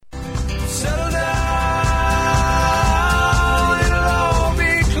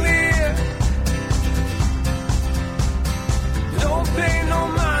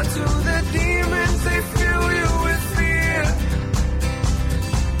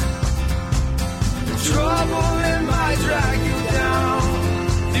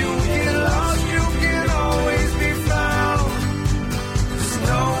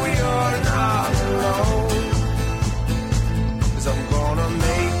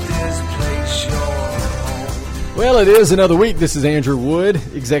Well, it is another week. This is Andrew Wood,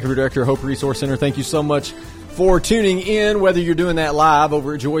 Executive Director of Hope Resource Center. Thank you so much for tuning in, whether you're doing that live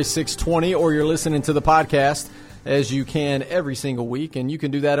over at Joy 620 or you're listening to the podcast, as you can every single week. And you can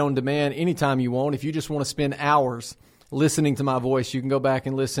do that on demand anytime you want. If you just want to spend hours listening to my voice, you can go back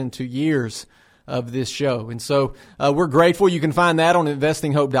and listen to years of this show. And so we're grateful. You can find that on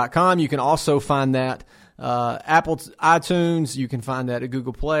investinghope.com. You can also find that Apple iTunes. You can find that at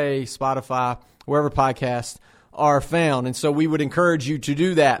Google Play, Spotify, wherever podcasts are found. And so we would encourage you to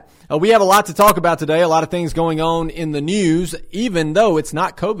do that. We have a lot to talk about today, a lot of things going on in the news, even though it's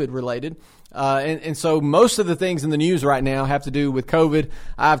not COVID related. And so most of the things in the news right now have to do with COVID.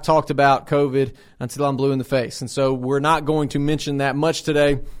 I've talked about COVID until I'm blue in the face. And so we're not going to mention that much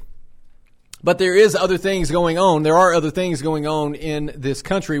today. But there is other things going on. There are other things going on in this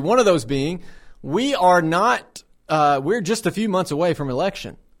country. One of those being, we're just a few months away from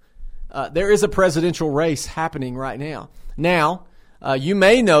election. There is a presidential race happening right now. Now, you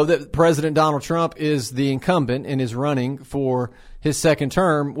may know that President Donald Trump is the incumbent and is running for his second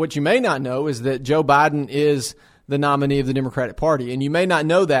term. What you may not know is that Joe Biden is the nominee of the Democratic Party. And you may not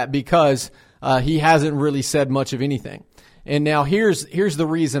know that because he hasn't really said much of anything. And now here's the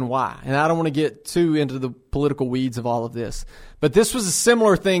reason why. And I don't want to get too into the political weeds of all of this. But this was a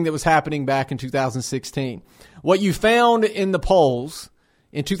similar thing that was happening back in 2016. What you found in the polls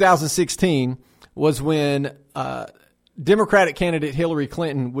in 2016 was when Democratic candidate Hillary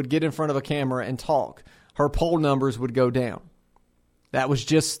Clinton would get in front of a camera and talk, her poll numbers would go down. That was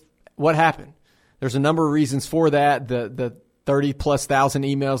just what happened. There's a number of reasons for that. The 30+ thousand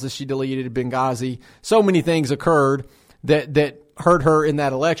emails that she deleted at Benghazi. So many things occurred that hurt her in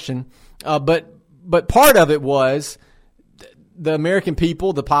that election. But part of it was the American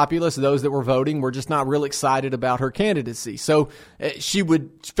people, the populace, those that were voting, were just not real excited about her candidacy. So she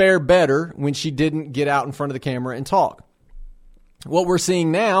would fare better when she didn't get out in front of the camera and talk. What we're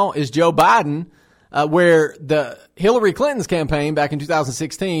seeing now is Joe Biden, where the Hillary Clinton's campaign back in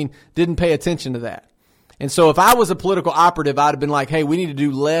 2016 didn't pay attention to that. And so if I was a political operative, I'd have been like, hey, we need to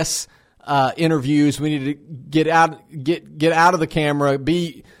do less interviews. We need to get out of the camera,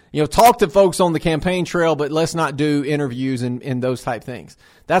 talk to folks on the campaign trail, but let's not do interviews and those type things.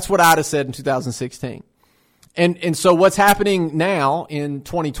 That's what I'd have said in 2016. And so what's happening now in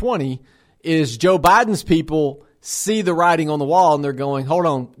 2020 is Joe Biden's people see the writing on the wall and they're going, hold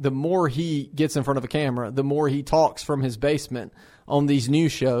on, the more he gets in front of a camera, the more he talks from his basement on these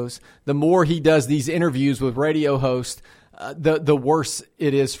news shows, the more he does these interviews with radio hosts, the worse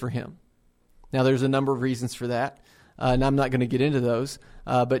it is for him. Now, there's a number of reasons for that, and I'm not going to get into those.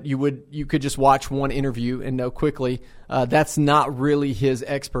 But you could just watch one interview and know quickly that's not really his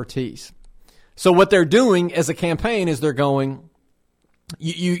expertise. So what they're doing as a campaign is they're going.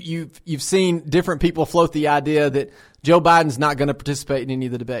 You've seen different people float the idea that Joe Biden's not going to participate in any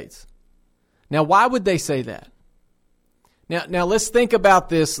of the debates. Now, why would they say that? Now let's think about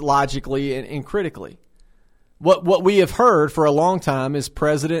this logically and critically. What we have heard for a long time is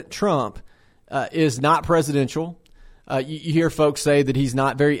President Trump is not presidential. You hear folks say that he's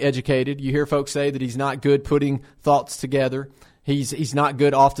not very educated. You hear folks say that he's not good putting thoughts together. He's not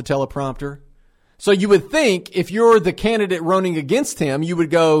good off the teleprompter. So you would think if you're the candidate running against him, you would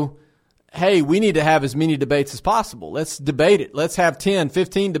go, hey, we need to have as many debates as possible. Let's debate it. Let's have 10,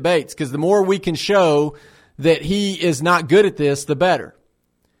 15 debates, because the more we can show that he is not good at this, the better.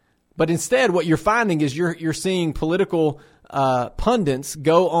 But instead, what you're finding is you're seeing political pundits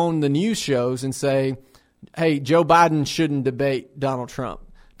go on the news shows and say, hey, Joe Biden shouldn't debate Donald Trump.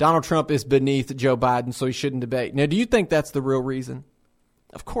 Donald Trump is beneath Joe Biden, so he shouldn't debate. Now, do you think that's the real reason?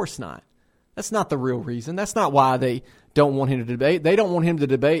 Of course not. That's not the real reason. That's not why they don't want him to debate. They don't want him to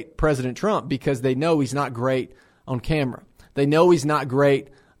debate President Trump because they know he's not great on camera. They know he's not great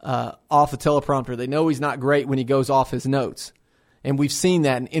off a teleprompter. They know he's not great when he goes off his notes. And we've seen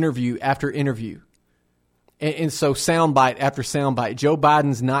that in interview after interview. And so soundbite after soundbite. Joe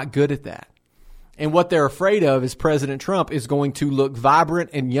Biden's not good at that. And what they're afraid of is President Trump is going to look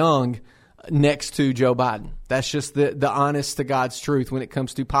vibrant and young next to Joe Biden. That's just the honest to God's truth when it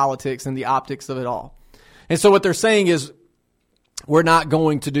comes to politics and the optics of it all. And so what they're saying is we're not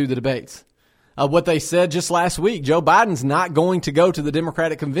going to do the debates. What they said just last week, Joe Biden's not going to go to the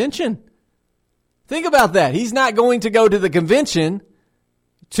Democratic convention. Think about that. He's not going to go to the convention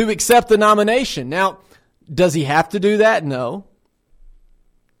to accept the nomination. Now, does he have to do that? No.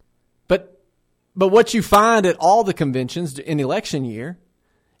 But what you find at all the conventions in election year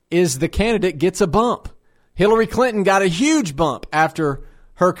is the candidate gets a bump. Hillary Clinton got a huge bump after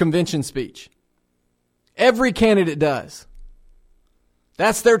her convention speech. Every candidate does.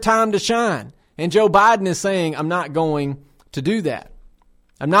 That's their time to shine. And Joe Biden is saying, I'm not going to do that.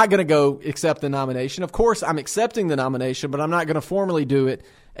 I'm not going to go accept the nomination. Of course, I'm accepting the nomination, but I'm not going to formally do it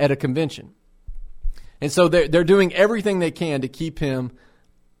at a convention. And so they're doing everything they can to keep him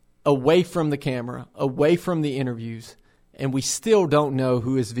away from the camera, away from the interviews, and we still don't know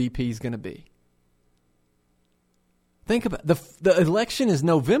who his VP is going to be. Think about the election is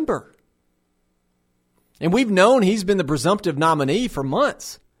November. And we've known he's been the presumptive nominee for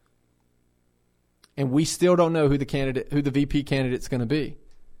months. And we still don't know who the VP candidate's going to be.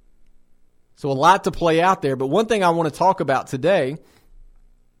 So a lot to play out there. But one thing I want to talk about today,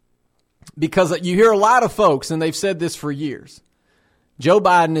 because you hear a lot of folks, and they've said this for years, Joe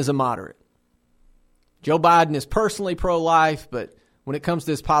Biden is a moderate. Joe Biden is personally pro-life, but when it comes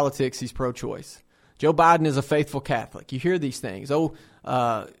to his politics, he's pro-choice. Joe Biden is a faithful Catholic. You hear these things.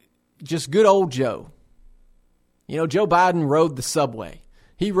 Just good old Joe. You know, Joe Biden rode the subway.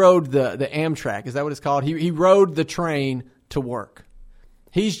 He rode the Amtrak. Is that what it's called? He rode the train to work.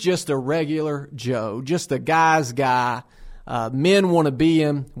 He's just a regular Joe, just a guy's guy. Men want to be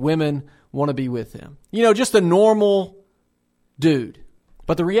him. Women want to be with him. You know, just a normal dude.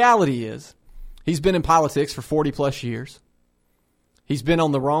 But the reality is, he's been in politics for 40 plus years. He's been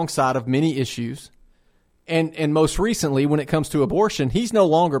on the wrong side of many issues. And most recently, when it comes to abortion, he's no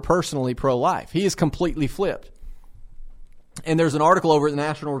longer personally pro-life. He is completely flipped. And there's an article over at the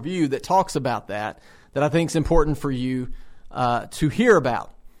National Review that talks about that I think is important for you to hear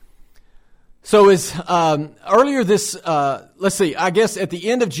about. So earlier this, I guess at the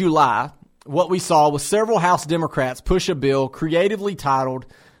end of July, what we saw was several House Democrats push a bill creatively titled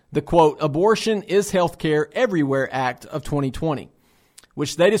the, quote, Abortion is Healthcare Everywhere Act of 2020,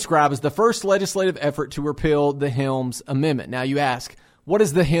 which they describe as the first legislative effort to repeal the Helms Amendment. Now you ask, what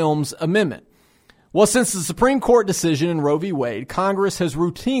is the Helms Amendment? Well, since the Supreme Court decision in Roe v. Wade, Congress has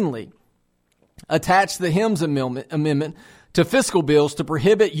routinely attached the Helms Amendment to fiscal bills to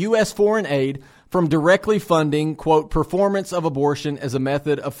prohibit U.S. foreign aid from directly funding, quote, performance of abortion as a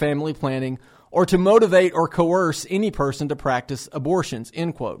method of family planning or to motivate or coerce any person to practice abortions,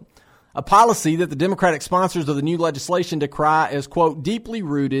 end quote. A policy that the Democratic sponsors of the new legislation decry as, quote, deeply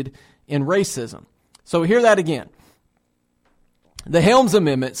rooted in racism. So hear that again. The Helms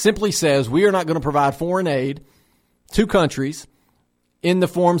Amendment simply says we are not going to provide foreign aid to countries in the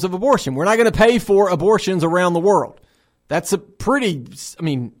forms of abortion. We're not going to pay for abortions around the world. That's who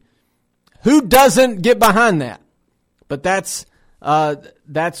doesn't get behind that? But that's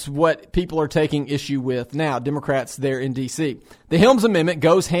what people are taking issue with now, Democrats there in D.C. The Helms Amendment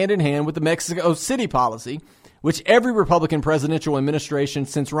goes hand in hand with the Mexico City policy, which every Republican presidential administration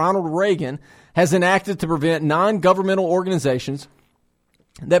since Ronald Reagan has enacted to prevent non-governmental organizations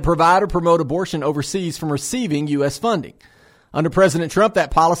that provide or promote abortion overseas from receiving U.S. funding. Under President Trump,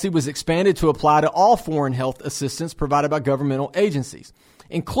 that policy was expanded to apply to all foreign health assistance provided by governmental agencies,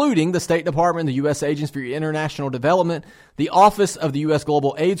 including the State Department, the U.S. Agency for International Development, the Office of the U.S.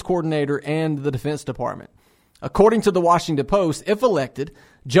 Global AIDS Coordinator, and the Defense Department. According to the Washington Post, if elected,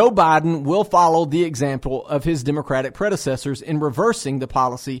 Joe Biden will follow the example of his Democratic predecessors in reversing the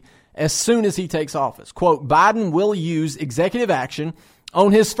policy as soon as he takes office. Quote, Biden will use executive action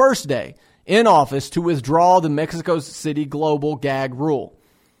on his first day in office to withdraw the Mexico City global gag rule,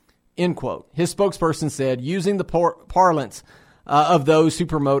 end quote. His spokesperson said, using the parlance of those who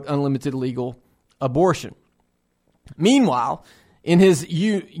promote unlimited legal abortion. Meanwhile, in his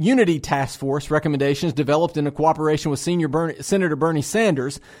Unity Task Force recommendations developed in a cooperation with Senator Bernie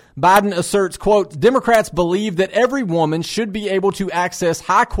Sanders, Biden asserts, quote, Democrats believe that every woman should be able to access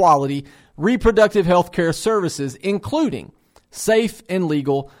high-quality reproductive health care services, including safe and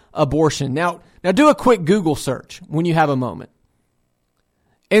legal abortion. Now do a quick Google search when you have a moment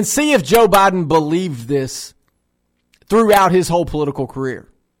and see if Joe Biden believed this throughout his whole political career.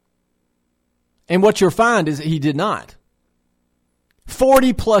 And what you'll find is he did not.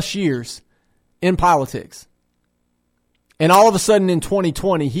 40 plus years in politics. And all of a sudden in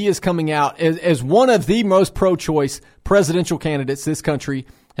 2020, he is coming out as one of the most pro-choice presidential candidates this country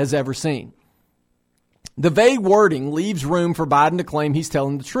has ever seen. The vague wording leaves room for Biden to claim he's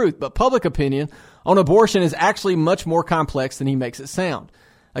telling the truth, but public opinion on abortion is actually much more complex than he makes it sound.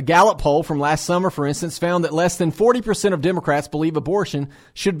 A Gallup poll from last summer, for instance, found that less than 40% of Democrats believe abortion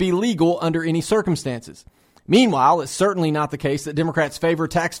should be legal under any circumstances. Meanwhile, it's certainly not the case that Democrats favor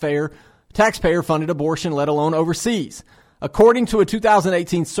taxpayer-funded abortion, let alone overseas. According to a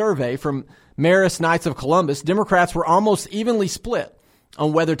 2018 survey from Marist Knights of Columbus, Democrats were almost evenly split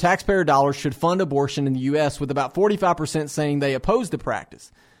on whether taxpayer dollars should fund abortion in the U.S., with about 45% saying they oppose the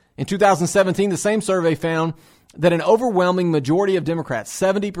practice. In 2017, the same survey found that an overwhelming majority of Democrats,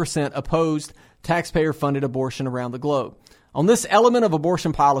 70%, opposed taxpayer-funded abortion around the globe. On this element of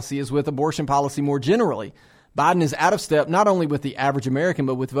abortion policy, as with abortion policy more generally, Biden is out of step not only with the average American,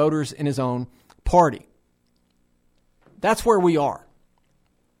 but with voters in his own party. That's where we are.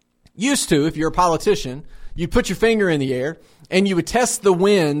 Used to, if you're a politician, you'd put your finger in the air and you would test the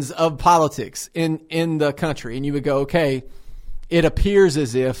winds of politics in the country. And you would go, okay, it appears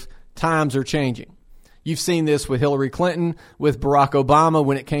as if times are changing. You've seen this with Hillary Clinton, with Barack Obama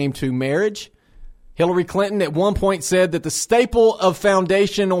when it came to marriage. Hillary Clinton at one point said that the staple of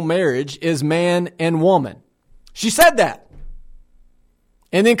foundational marriage is man and woman. She said that.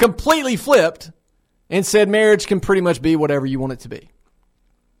 And then completely flipped and said marriage can pretty much be whatever you want it to be.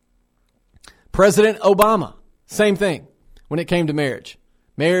 President Obama, same thing when it came to marriage.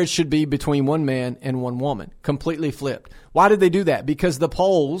 Marriage should be between one man and one woman. Completely flipped. Why did they do that? Because the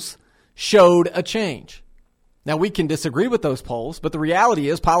polls showed a change. Now, we can disagree with those polls, but the reality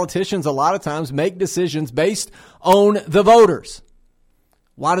is politicians a lot of times make decisions based on the voters.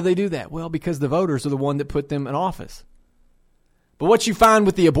 Why do they do that? Well, because the voters are the one that put them in office. But what you find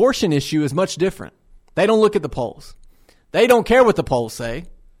with the abortion issue is much different. They don't look at the polls. They don't care what the polls say.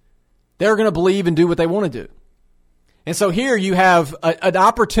 They're going to believe and do what they want to do. And so here you have an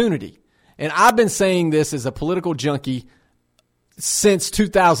opportunity. And I've been saying this as a political junkie since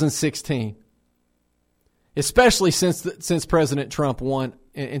 2016, especially since President Trump won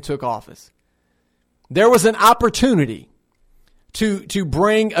and took office. There was an opportunity to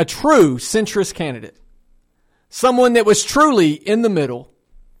bring a true centrist candidate, someone that was truly in the middle,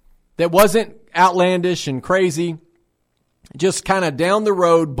 that wasn't outlandish and crazy, just kind of down the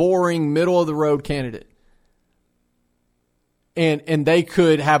road, boring, middle of the road candidate. And they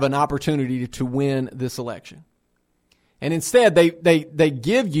could have an opportunity to win this election. And instead, they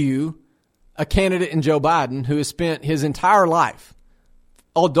give you a candidate in Joe Biden who has spent his entire life,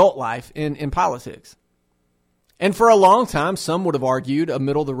 adult life, in politics. And for a long time, some would have argued a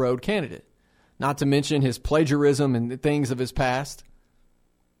middle-of-the-road candidate, not to mention his plagiarism and the things of his past.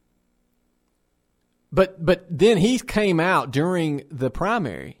 But then he came out during the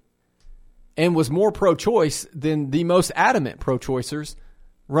primary and was more pro-choice than the most adamant pro-choicers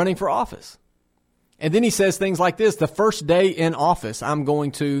running for office. And then he says things like this: the first day in office, I'm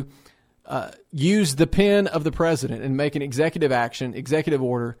going to use the pen of the president and make an executive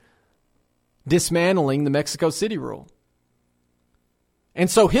order, dismantling the Mexico City rule. And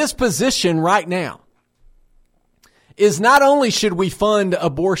so his position right now is not only should we fund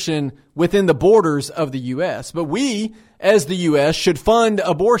abortion within the borders of the U.S., but we, as the U.S., should fund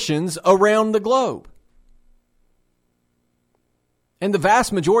abortions around the globe. And the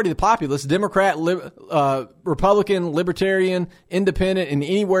vast majority of the populace, Democrat, Republican, Libertarian, Independent, and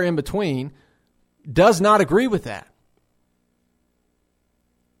anywhere in between, does not agree with that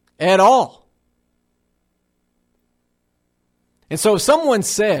at all. And so if someone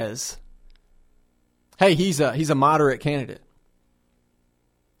says, hey, he's a moderate candidate,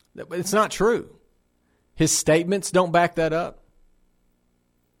 it's not true. His statements don't back that up.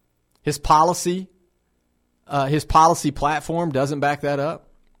 His policy platform doesn't back that up.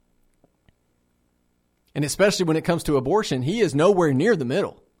 And especially when it comes to abortion, he is nowhere near the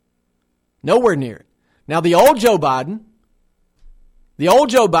middle. Nowhere near it. Now, the old Joe Biden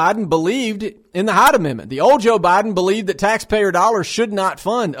believed in the Hyde Amendment. The old Joe Biden believed that taxpayer dollars should not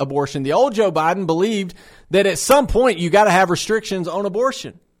fund abortion. The old Joe Biden believed that at some point you got to have restrictions on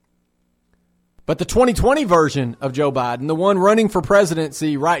abortion. But the 2020 version of Joe Biden, the one running for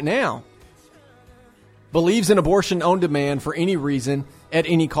presidency right now, believes in abortion on demand for any reason at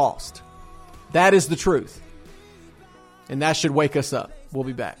any cost. That is the truth. And that should wake us up. We'll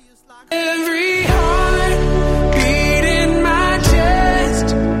be back. Every heart beat in my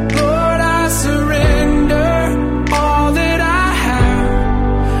chest, Lord, I surrender all that I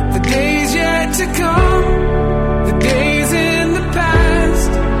have. The days yet to come, the days in the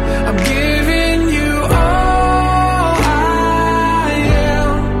past, I'm giving you all I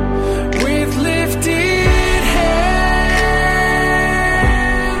am with lifted hands.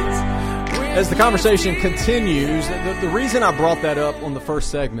 As the conversation continues, the reason I brought that up on the first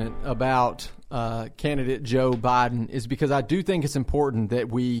segment about candidate Joe Biden is because I do think it's important that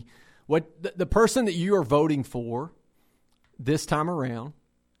the person that you are voting for this time around,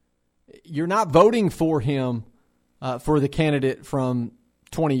 you're not voting for him for the candidate from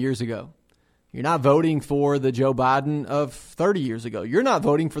 20 years ago. You're not voting for the Joe Biden of 30 years ago. You're not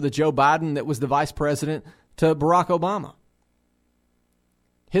voting for the Joe Biden that was the vice president to Barack Obama.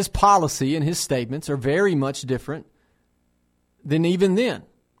 His policy and his statements are very much different than even then.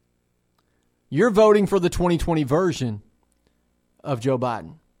 you're voting for the 2020 version of Joe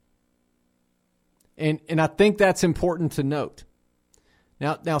Biden. And I think that's important to note.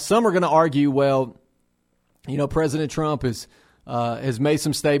 Now some are going to argue, well, President Trump has made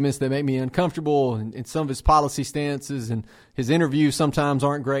some statements that make me uncomfortable, and some of his policy stances and his interviews sometimes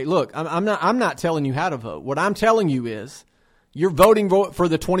aren't great. Look, I'm not telling you how to vote. What I'm telling you is you're voting for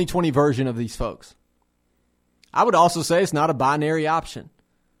the 2020 version of these folks. I would also say it's not a binary option,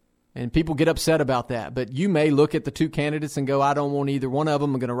 and people get upset about that. But you may look at the two candidates and go, I don't want either one of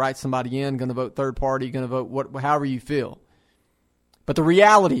them. I'm going to write somebody in, going to vote third party, going to vote however you feel. But the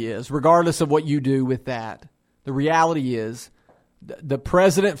reality is, regardless of what you do with that, the reality is the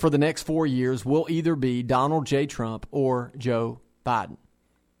president for the next 4 years will either be Donald J. Trump or Joe Biden.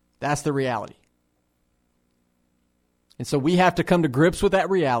 That's the reality. And so we have to come to grips with that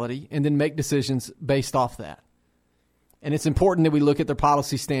reality and then make decisions based off that. And it's important that we look at their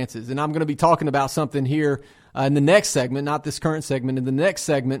policy stances. And I'm going to be talking about something here in the next segment, not this current segment, in the next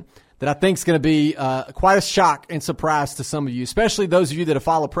segment that I think is going to be quite a shock and surprise to some of you, especially those of you that have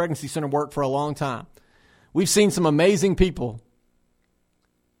followed Pregnancy Center work for a long time. We've seen some amazing people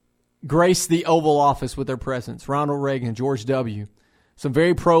grace the Oval Office with their presence. Ronald Reagan, George W., some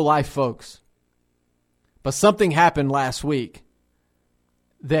very pro-life folks. But something happened last week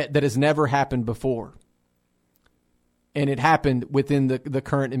that has never happened before. And it happened within the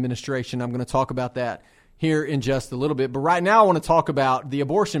current administration. I'm going to talk about that here in just a little bit. But right now I want to talk about the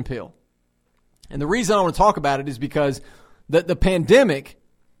abortion pill. And the reason I want to talk about it is because the pandemic,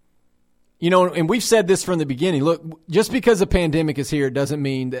 and we've said this from the beginning. Look, just because a pandemic is here doesn't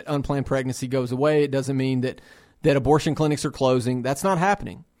mean that unplanned pregnancy goes away. It doesn't mean that abortion clinics are closing. That's not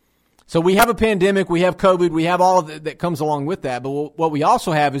happening. So we have a pandemic, we have COVID, we have all of it that comes along with that. But what we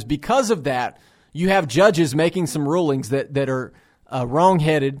also have is because of that, you have judges making some rulings that are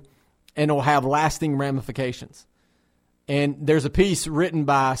wrong-headed and will have lasting ramifications. And there's a piece written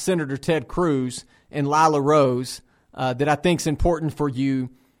by Senator Ted Cruz and Lila Rose that I think is important for you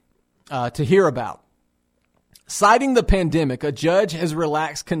to hear about. Citing the pandemic, a judge has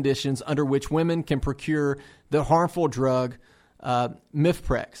relaxed conditions under which women can procure the harmful drug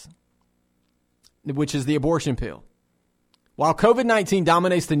Mifeprex, which is the abortion pill. While COVID-19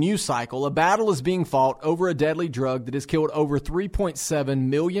 dominates the news cycle, a battle is being fought over a deadly drug that has killed over 3.7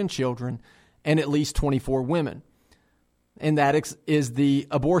 million children and at least 24 women. And that is the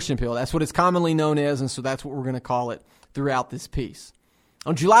abortion pill. That's what it's commonly known as, and so that's what we're going to call it throughout this piece.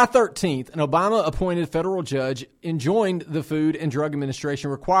 On July 13th, an Obama-appointed federal judge enjoined the Food and Drug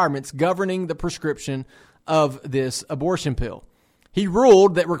Administration requirements governing the prescription of this abortion pill. He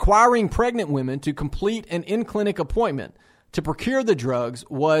ruled that requiring pregnant women to complete an in-clinic appointment to procure the drugs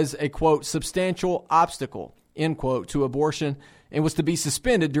was a, quote, substantial obstacle, end quote, to abortion and was to be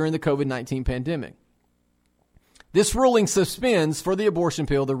suspended during the COVID-19 pandemic. This ruling suspends for the abortion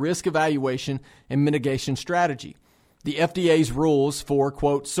pill the risk evaluation and mitigation strategy, the FDA's rules for,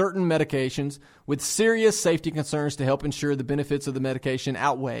 quote, certain medications with serious safety concerns to help ensure the benefits of the medication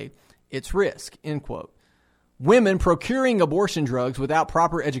outweigh its risk, end quote. Women procuring abortion drugs without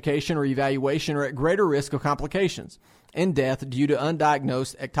proper education or evaluation are at greater risk of complications and death due to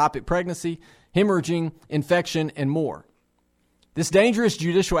undiagnosed ectopic pregnancy, hemorrhaging, infection, and more. This dangerous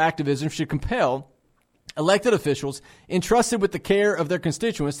judicial activism should compel elected officials entrusted with the care of their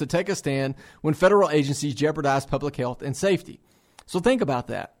constituents to take a stand when federal agencies jeopardize public health and safety. So think about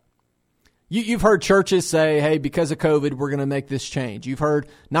that. You've heard churches say, hey, because of COVID, we're going to make this change. You've heard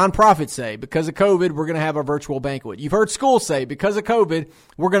nonprofits say, because of COVID, we're going to have a virtual banquet. You've heard schools say, because of COVID,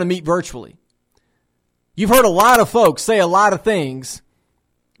 we're going to meet virtually. You've heard a lot of folks say a lot of things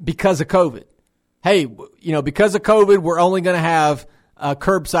because of COVID. Hey, because of COVID, we're only going to have a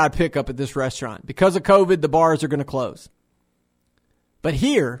curbside pickup at this restaurant. Because of COVID, the bars are going to close. But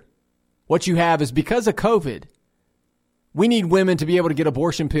here, what you have is because of COVID, we need women to be able to get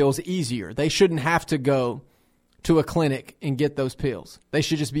abortion pills easier. They shouldn't have to go to a clinic and get those pills. They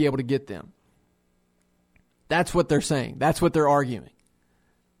should just be able to get them. That's what they're saying. That's what they're arguing.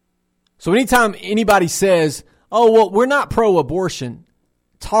 So anytime anybody says, oh, well, we're not pro-abortion,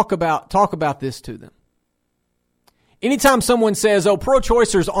 talk about this to them. Anytime someone says, oh,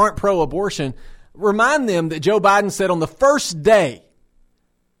 pro-choicers aren't pro-abortion, remind them that Joe Biden said on the first day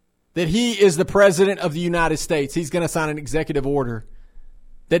that he is the president of the United States, he's going to sign an executive order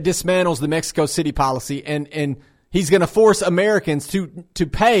that dismantles the Mexico City policy, and he's going to force Americans to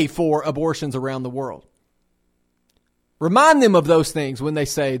pay for abortions around the world. Remind them of those things when they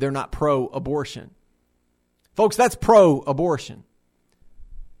say they're not pro-abortion. Folks, that's pro-abortion.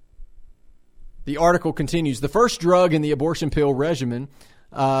 The article continues. The first drug in the abortion pill regimen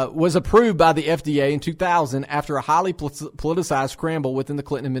was approved by the FDA in 2000 after a highly politicized scramble within the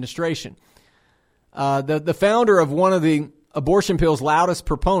Clinton administration. The founder of one of the abortion pill's loudest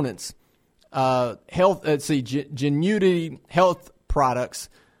proponents, Genuity Health Products,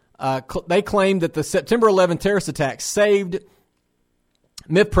 they claimed that the September 11 terrorist attack saved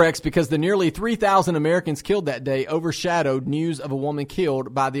Mifprex because the nearly 3,000 Americans killed that day overshadowed news of a woman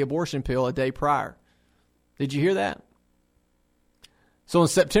killed by the abortion pill a day prior. Did you hear that? So on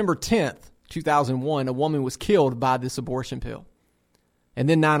September 10th, 2001, a woman was killed by this abortion pill. And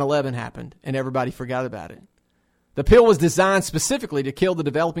then 9/11 happened, and everybody forgot about it. The pill was designed specifically to kill the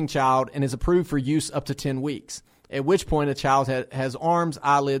developing child and is approved for use up to 10 weeks, at which point a child has arms,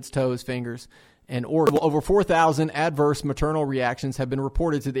 eyelids, toes, fingers, and organs. Over 4,000 adverse maternal reactions have been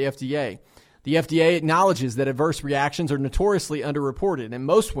reported to the FDA. The FDA acknowledges that adverse reactions are notoriously underreported, and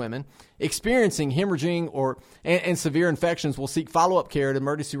most women experiencing hemorrhaging and severe infections will seek follow-up care at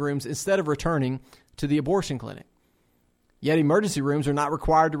emergency rooms instead of returning to the abortion clinic. Yet emergency rooms are not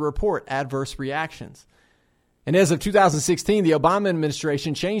required to report adverse reactions. And as of 2016, the Obama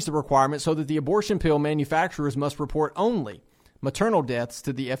administration changed the requirement so that the abortion pill manufacturers must report only maternal deaths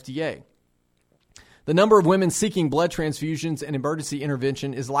to the FDA. The number of women seeking blood transfusions and emergency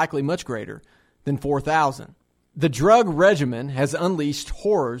intervention is likely much greater than 4,000. The drug regimen has unleashed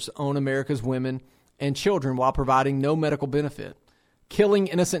horrors on America's women and children while providing no medical benefit. Killing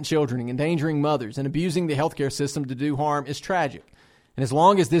innocent children, endangering mothers, and abusing the healthcare system to do harm is tragic. And as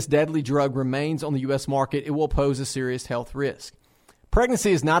long as this deadly drug remains on the U.S. market, it will pose a serious health risk.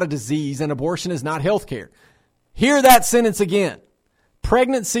 Pregnancy is not a disease, and abortion is not health care. Hear that sentence again.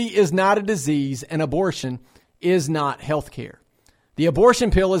 Pregnancy is not a disease, and abortion is not health care. The abortion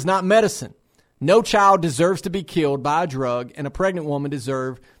pill is not medicine. No child deserves to be killed by a drug, and pregnant women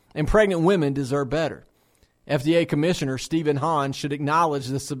deserve better. FDA Commissioner Stephen Hahn should acknowledge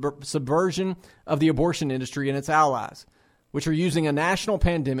the subversion of the abortion industry and its allies, which are using a national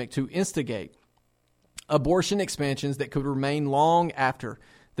pandemic to instigate abortion expansions that could remain long after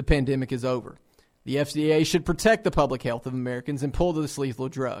the pandemic is over. The FDA should protect the public health of Americans and pull this lethal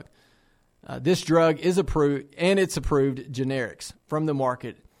drug. This drug is approved, and it's approved generics from the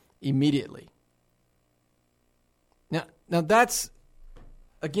market immediately. Now that's,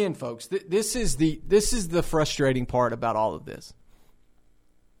 again, folks, this is the frustrating part about all of this.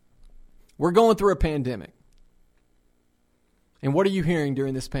 We're going through a pandemic. And what are you hearing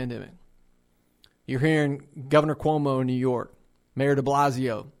during this pandemic? You're hearing Governor Cuomo in New York, Mayor de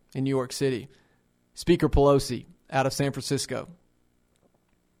Blasio in New York City, Speaker Pelosi out of San Francisco,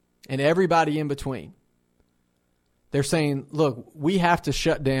 and everybody in between. They're saying, look, we have to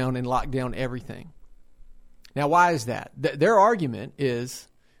shut down and lock down everything. Now, why is that? Their argument is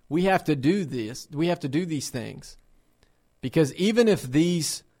we have to do this, we have to do these things because even if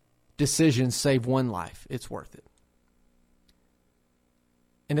these decisions save one life, it's worth it.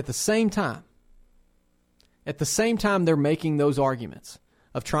 And at the same time they're making those arguments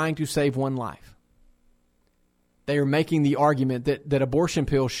of trying to save one life, they are making the argument that abortion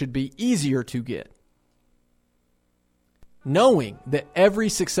pills should be easier to get, knowing that every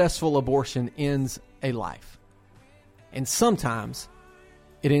successful abortion ends a life. And sometimes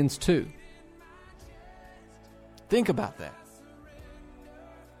it ends two. Think about that.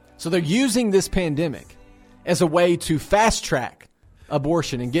 So they're using this pandemic as a way to fast track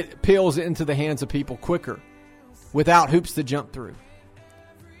abortion and get pills into the hands of people quicker without hoops to jump through.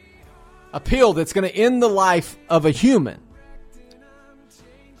 A pill that's going to end the life of a human.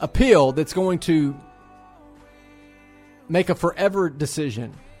 A pill that's going to make a forever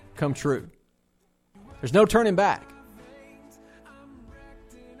decision come true. There's no turning back.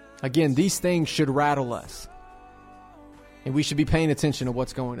 Again, these things should rattle us. And we should be paying attention to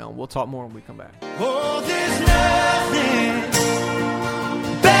what's going on. We'll talk more when we come back. Oh, there's nothing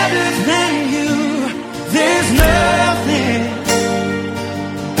better than you. There's nothing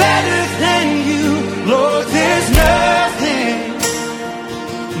better than you. Lord, there's nothing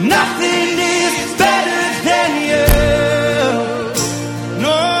is better than you.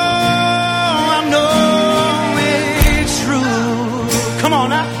 No, I know it's true. Come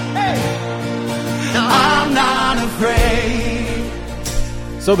on now. Hey. I'm not afraid.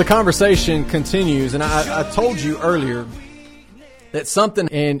 So the conversation continues, and I told you earlier that something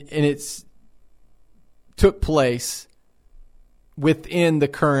and it's took place within the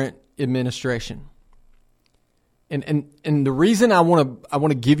current administration. And the reason I want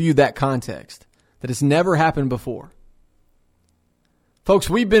to give you that context, that it's never happened before. Folks,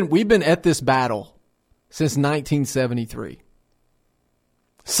 we've been at this battle since 1973.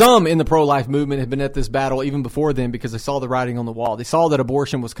 Some in the pro-life movement have been at this battle even before then because they saw the writing on the wall. They saw that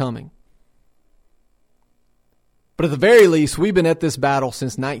abortion was coming. But at the very least, we've been at this battle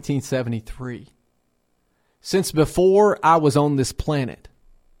since 1973. Since before I was on this planet,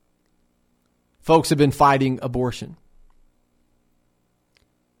 folks have been fighting abortion.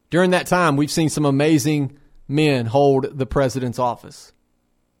 During that time, we've seen some amazing men hold the president's office.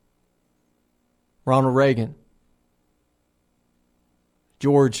 Ronald Reagan,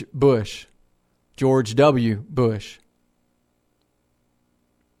 George Bush, George W. Bush.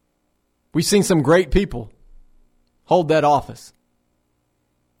 We've seen some great people hold that office.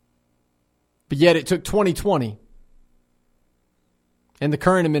 But yet it took 2020 and the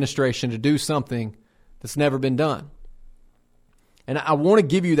current administration to do something that's never been done. And I want to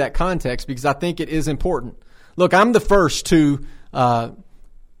give you that context because I think it is important. Look, I'm the first to call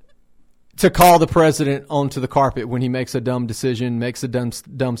the president onto the carpet when he makes a dumb decision, makes a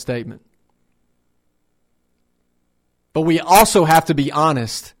dumb statement. But we also have to be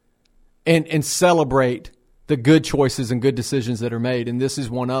honest and celebrate the good choices and good decisions that are made, and this is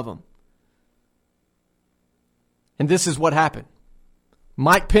one of them. And this is what happened.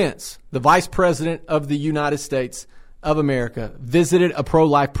 Mike Pence, the Vice President of the United States of America, visited a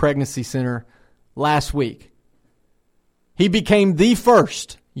pro-life pregnancy center last week. He became the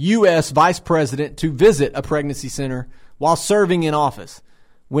first U.S. Vice President to visit a pregnancy center while serving in office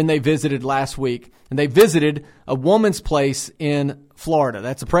when they visited last week. And they visited a woman's place in Florida.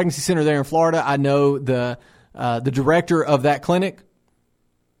 That's a pregnancy center there in Florida. I know the director of that clinic.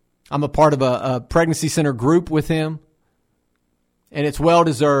 I'm a part of a pregnancy center group with him. And it's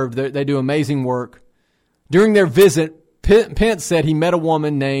well-deserved. They do amazing work. During their visit, Pence said he met a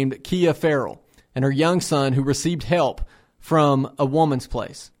woman named Kia Farrell and her young son who received help from a woman's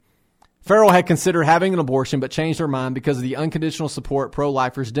place. Farrell had considered having an abortion but changed her mind because of the unconditional support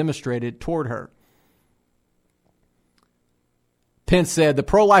pro-lifers demonstrated toward her. Pence said, the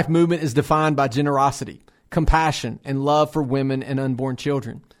pro-life movement is defined by generosity, compassion, and love for women and unborn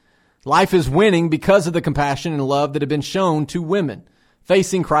children. Life is winning because of the compassion and love that have been shown to women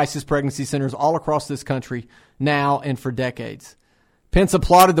facing crisis pregnancy centers all across this country now and for decades. Pence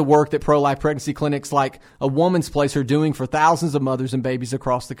applauded the work that pro-life pregnancy clinics like A Woman's Place are doing for thousands of mothers and babies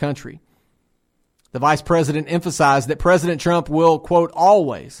across the country. The vice president emphasized that President Trump will, quote,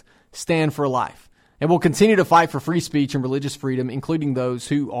 always stand for life and will continue to fight for free speech and religious freedom, including those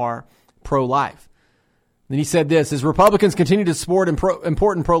who are pro-life. Then he said this, as Republicans continue to support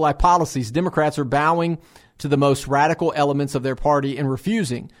important pro-life policies, Democrats are bowing to the most radical elements of their party and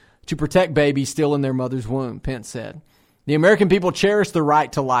refusing to protect babies still in their mother's womb, Pence said. The American people cherish the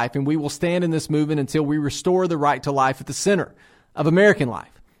right to life, and we will stand in this movement until we restore the right to life at the center of American life.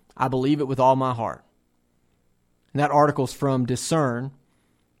 I believe it with all my heart. And that article's from Discern,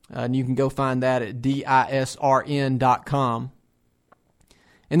 and you can go find that at disrn.com.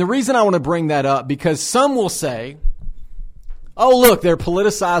 And the reason I want to bring that up, because some will say, oh, look, they're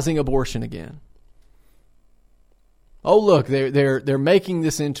politicizing abortion again. Oh, look, they're making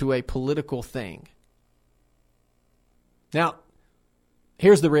this into a political thing. Now,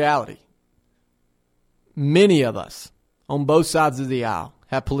 here's the reality. Many of us on both sides of the aisle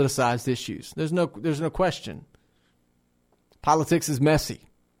have politicized issues. There's no question. Politics is messy.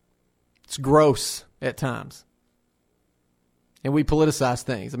 It's gross at times. And we politicize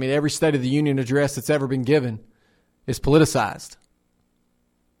things. I mean, every State of the Union address that's ever been given is politicized.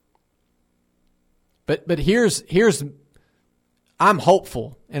 But here's I'm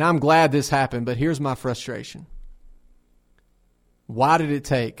hopeful and I'm glad this happened, but here's my frustration. Why did it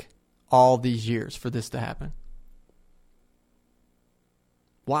take all these years for this to happen?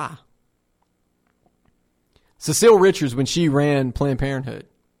 Why? Cecile Richards, when she ran Planned Parenthood,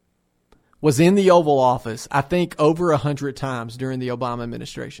 was in the Oval Office, I think, over 100 times during the Obama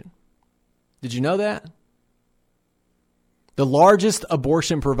administration. Did you know that? The largest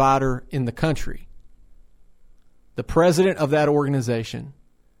abortion provider in the country, the president of that organization,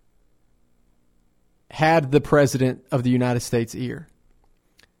 had the president of the United States' ear.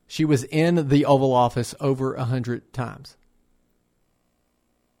 She was in the Oval Office over 100 times.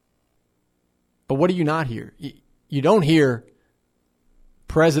 But what do you not hear? You don't hear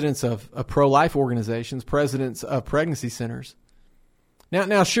presidents of pro-life organizations, presidents of pregnancy centers.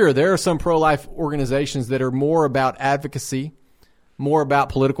 Now, sure, there are some pro-life organizations that are more about advocacy, more about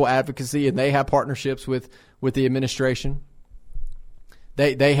political advocacy, and they have partnerships with the administration.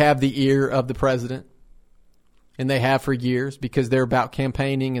 They have the ear of the president, and they have for years because they're about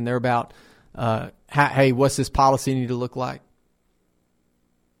campaigning and they're about, hey, what's this policy need to look like?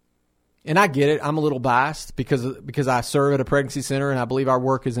 And I get it. I'm a little biased because I serve at a pregnancy center and I believe our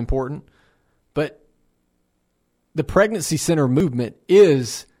work is important. But the pregnancy center movement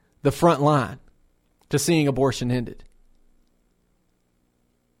is the front line to seeing abortion ended.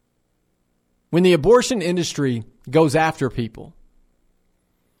 When the abortion industry goes after people,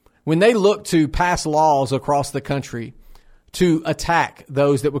 when they look to pass laws across the country to attack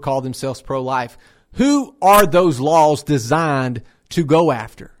those that would call themselves pro-life, who are those laws designed to go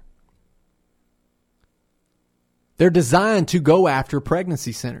after? They're designed to go after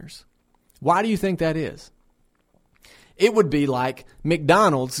pregnancy centers. Why do you think that is? It would be like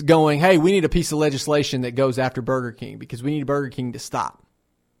McDonald's going, hey, we need a piece of legislation that goes after Burger King because we need Burger King to stop.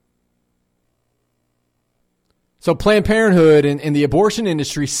 So Planned Parenthood and the abortion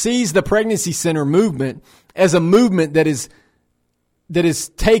industry sees the pregnancy center movement as a movement that is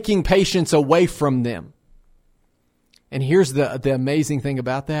taking patients away from them. And here's the amazing thing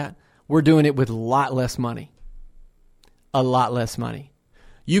about that. We're doing it with a lot less money. A lot less money.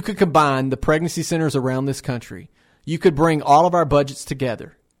 You could combine the pregnancy centers around this country. You could bring all of our budgets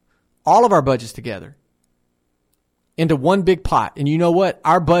together. Into one big pot. And you know what?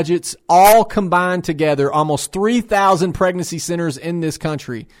 Our budgets all combined together, almost 3,000 pregnancy centers in this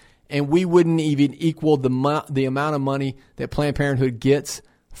country, and we wouldn't even equal the amount of money that Planned Parenthood gets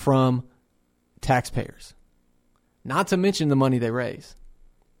from taxpayers. Not to mention the money they raise.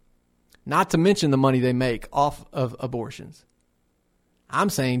 Not to mention the money they make off of abortions. I'm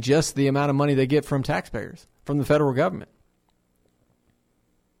saying just the amount of money they get from taxpayers, from the federal government.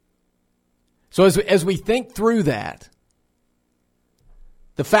 So as we think through that,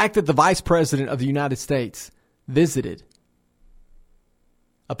 the fact that the Vice President of the United States visited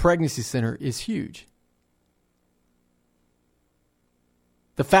a pregnancy center is huge.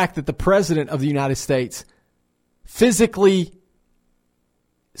 The fact that the President of the United States physically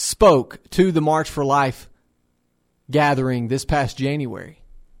spoke to the March for Life gathering this past January.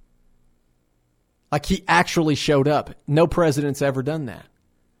 Like he actually showed up. No president's ever done that.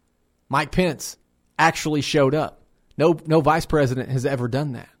 Mike Pence actually showed up. No vice president has ever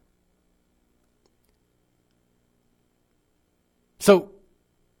done that. So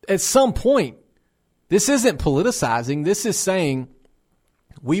at some point, this isn't politicizing. This is saying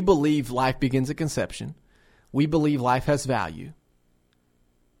we believe life begins at conception. We believe life has value.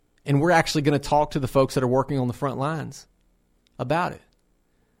 And we're actually going to talk to the folks that are working on the front lines about it.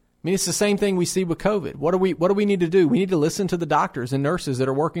 I mean, it's the same thing we see with COVID. What do we need to do? We need to listen to the doctors and nurses that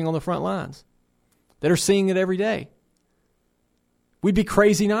are working on the front lines, that are seeing it every day. We'd be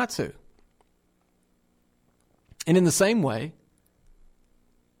crazy not to. And in the same way,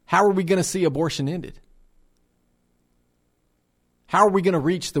 how are we going to see abortion ended? How are we going to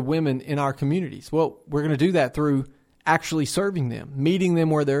reach the women in our communities? Well, we're going to do that through actually serving them, meeting them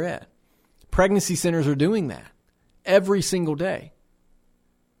where they're at. Pregnancy centers are doing that every single day.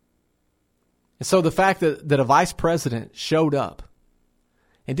 And so the fact that a vice president showed up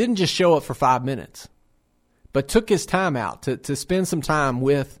and didn't just show up for 5 minutes, but took his time out to spend some time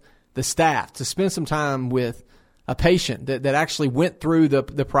with the staff, to spend some time with a patient that actually went through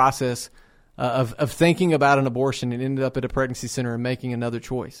the process of thinking about an abortion and ended up at a pregnancy center and making another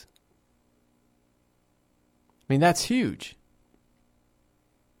choice. I mean, that's huge.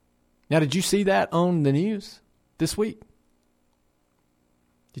 Now, did you see that on the news this week?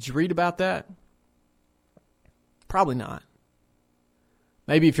 Did you read about that? Probably not.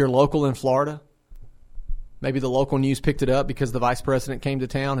 Maybe if you're local in Florida, maybe the local news picked it up because the vice president came to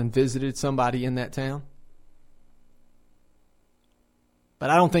town and visited somebody in that town. But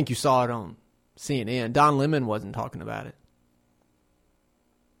I don't think you saw it on CNN. Don Lemon wasn't talking about it.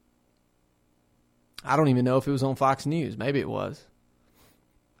 I don't even know if it was on Fox News. Maybe it was.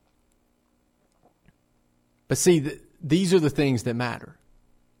 But see, these are the things that matter.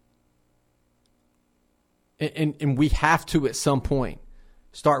 And we have to, at some point,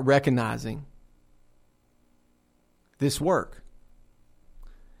 start recognizing this work.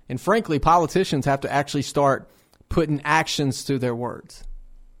 And frankly, politicians have to actually start putting actions to their words.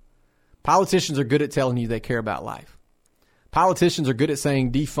 Politicians are good at telling you they care about life. Politicians are good at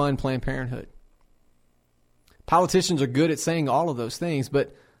saying defund Planned Parenthood. Politicians are good at saying all of those things,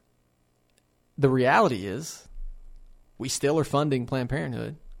 but the reality is we still are funding Planned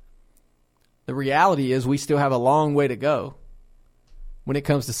Parenthood. The reality is we still have a long way to go when it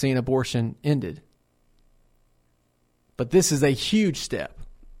comes to seeing abortion ended. But this is a huge step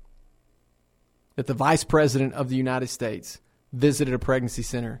that the Vice President of the United States visited a pregnancy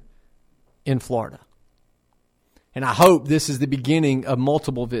center in Florida. And I hope this is the beginning of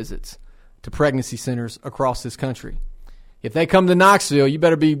multiple visits to pregnancy centers across this country. If they come to Knoxville, you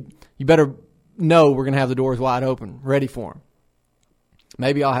better be you better know we're going to have the doors wide open, ready for them.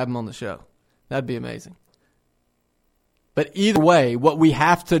 Maybe I'll have them on the show. That'd be amazing. But either way, what we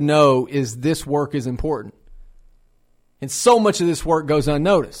have to know is this work is important. And so much of this work goes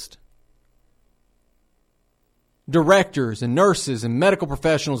unnoticed. Directors and nurses and medical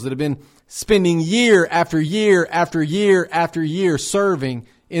professionals that have been spending year after year after year after year serving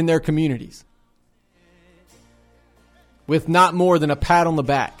in their communities with not more than a pat on the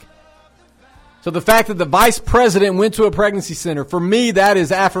back. So the fact that the vice president went to a pregnancy center, for me, that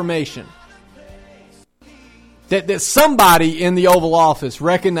is affirmation. That somebody in the Oval Office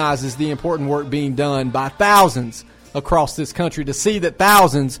recognizes the important work being done by thousands across this country, to see that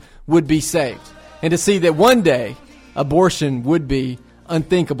thousands would be saved, and to see that one day abortion would be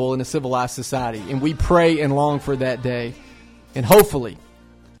unthinkable in a civilized society. And we pray and long for that day, and hopefully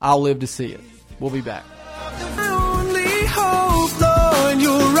I'll live to see it. We'll be back. I only hope, Lord,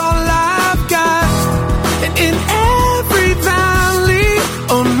 you're all I've got. And in every valley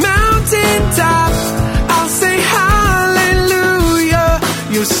or mountaintop, I'll say hallelujah,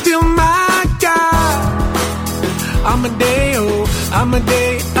 you're still my God. Amadeo,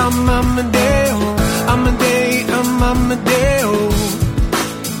 Amadeo, Amadeo, Amadeo, Amadeo.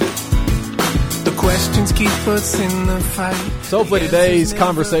 The questions keep us in the fight. So hopefully today's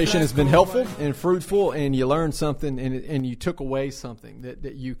conversation has been helpful and fruitful, and you learned something, and you took away something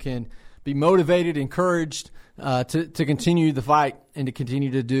that you can be motivated, encouraged to continue the fight and to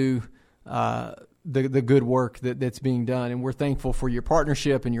continue to do the good work that's being done. And we're thankful for your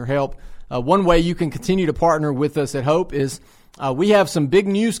partnership and your help. One way you can continue to partner with us at Hope is we have some big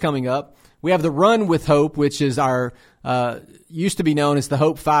news coming up. We have the Run with Hope, which is our used to be known as the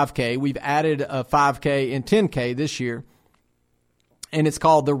Hope 5K. We've added a 5K and 10K this year, and it's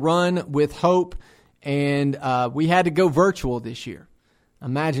called the Run with Hope. And we had to go virtual this year.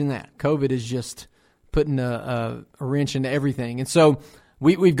 Imagine that. COVID is just putting a wrench into everything. And so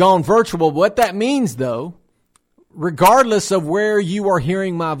we've gone virtual. What that means, though, regardless of where you are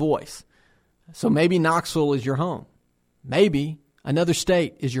hearing my voice, so maybe Knoxville is your home. Maybe another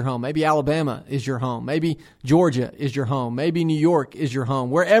state is your home. Maybe Alabama is your home. Maybe Georgia is your home. Maybe New York is your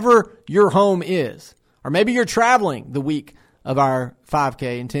home. Wherever your home is. Or maybe you're traveling the week of our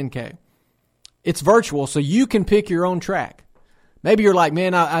 5K and 10K. It's virtual, so you can pick your own track. Maybe you're like,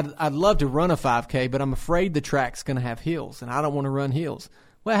 man, I'd love to run a 5K, but I'm afraid the track's going to have hills, and I don't want to run hills.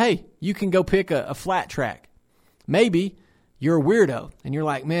 Well, hey, you can go pick a flat track. Maybe you're a weirdo, and you're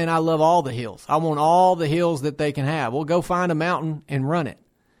like, man, I love all the hills. I want all the hills that they can have. Well, go find a mountain and run it,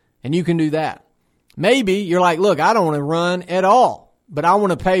 and you can do that. Maybe you're like, look, I don't want to run at all, but I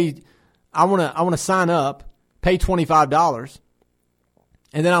want to pay. I want to sign up, pay $25,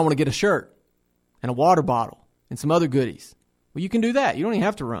 and then I want to get a shirt and a water bottle and some other goodies. Well, you can do that. You don't even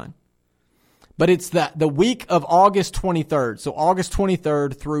have to run. But it's the week of August 23rd. So August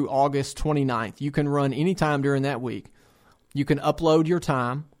 23rd through August 29th. You can run anytime during that week. You can upload your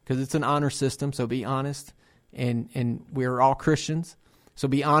time because it's an honor system, so be honest. And we're all Christians, so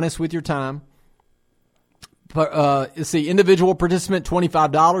be honest with your time. But let's see, individual participant,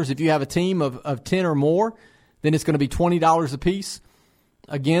 $25. If you have a team of 10 or more, then it's going to be $20 a piece.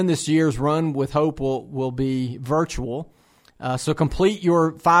 Again, this year's Run with Hope will be virtual. So complete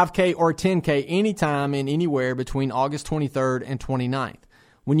your 5K or 10K anytime and anywhere between August 23rd and 29th.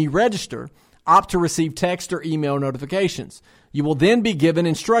 When you register, opt to receive text or email notifications. You will then be given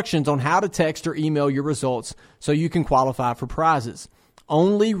instructions on how to text or email your results so you can qualify for prizes.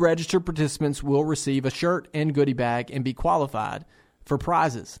 Only registered participants will receive a shirt and goodie bag and be qualified for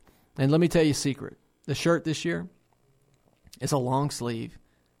prizes. And let me tell you a secret. The shirt this year is a long sleeve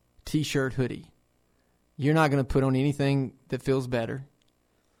t-shirt hoodie. You're not going to put on anything that feels better.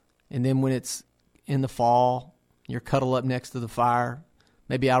 And then when it's in the fall, you're cuddled up next to the fire,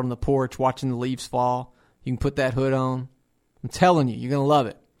 maybe out on the porch watching the leaves fall, you can put that hood on. I'm telling you, you're going to love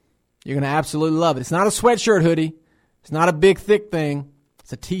it. You're going to absolutely love it. It's not a sweatshirt hoodie. It's not a big, thick thing.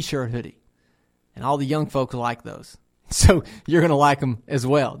 It's a t-shirt hoodie. And all the young folks like those. So you're going to like them as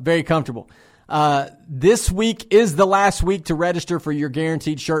well. Very comfortable. This week is the last week to register for your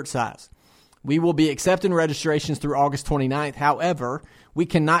guaranteed shirt size. We will be accepting registrations through August 29th. However, we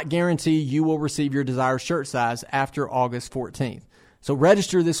cannot guarantee you will receive your desired shirt size after August 14th. So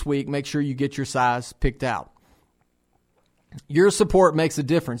register this week. Make sure you get your size picked out. Your support makes a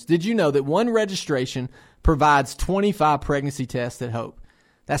difference. Did you know that one registration provides 25 pregnancy tests at Hope?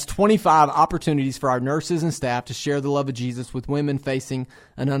 That's 25 opportunities for our nurses and staff to share the love of Jesus with women facing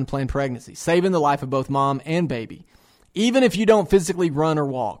an unplanned pregnancy, saving the life of both mom and baby. Even if you don't physically run or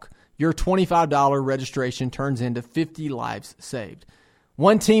walk, your $25 registration turns into 50 lives saved.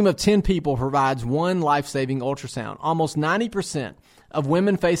 One team of 10 people provides one life-saving ultrasound. Almost 90% of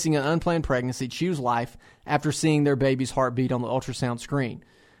women facing an unplanned pregnancy choose life after seeing their baby's heartbeat on the ultrasound screen.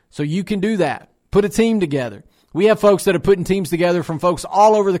 So you can do that. Put a team together. We have folks that are putting teams together from folks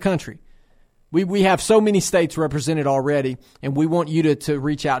all over the country. We have so many states represented already, and we want you to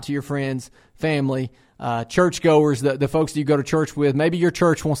reach out to your friends, family, churchgoers, the folks that you go to church with. Maybe your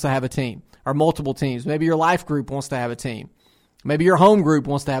church wants to have a team or multiple teams. Maybe your life group wants to have a team. Maybe your home group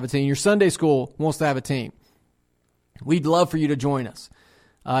wants to have a team. Your Sunday school wants to have a team. We'd love for you to join us.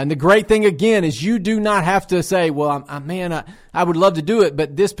 And the great thing, again, is you do not have to say, well, I would love to do it,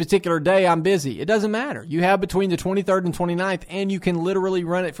 but this particular day I'm busy. It doesn't matter. You have between the 23rd and 29th, and you can literally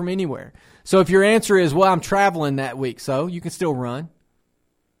run it from anywhere. So if your answer is, well, I'm traveling that week, so you can still run.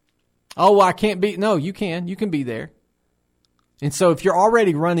 Oh, well, I can't be. No, you can. You can be there. And so if you're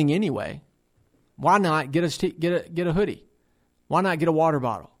already running anyway, why not get a hoodie? Why not get a water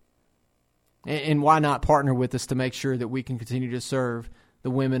bottle? And why not partner with us to make sure that we can continue to serve the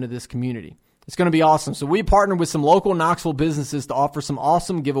women of this community? It's going to be awesome. So we partnered with some local Knoxville businesses to offer some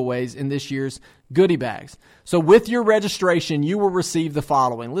awesome giveaways in this year's goodie bags. So with your registration, you will receive the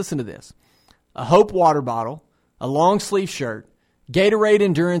following. Listen to this. A Hope water bottle, a long sleeve shirt, Gatorade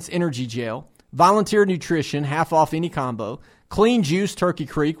Endurance Energy Gel, Volunteer Nutrition, half off any combo, Clean Juice Turkey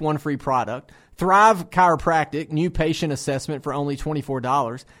Creek, one free product, Thrive Chiropractic, new patient assessment for only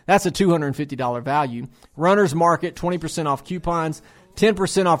 $24. That's a $250 value. Runner's Market, 20% off coupons,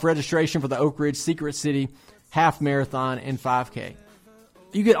 10% off registration for the Oak Ridge Secret City Half Marathon and 5K.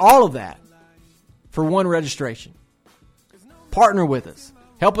 You get all of that for one registration. Partner with us.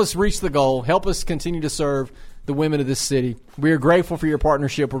 Help us reach the goal. Help us continue to serve the women of this city. We are grateful for your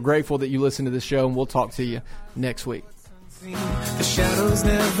partnership. We're grateful that you listen to this show, and we'll talk to you next week. The shadows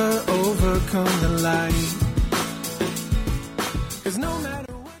never overcome the light. 'Cause no matter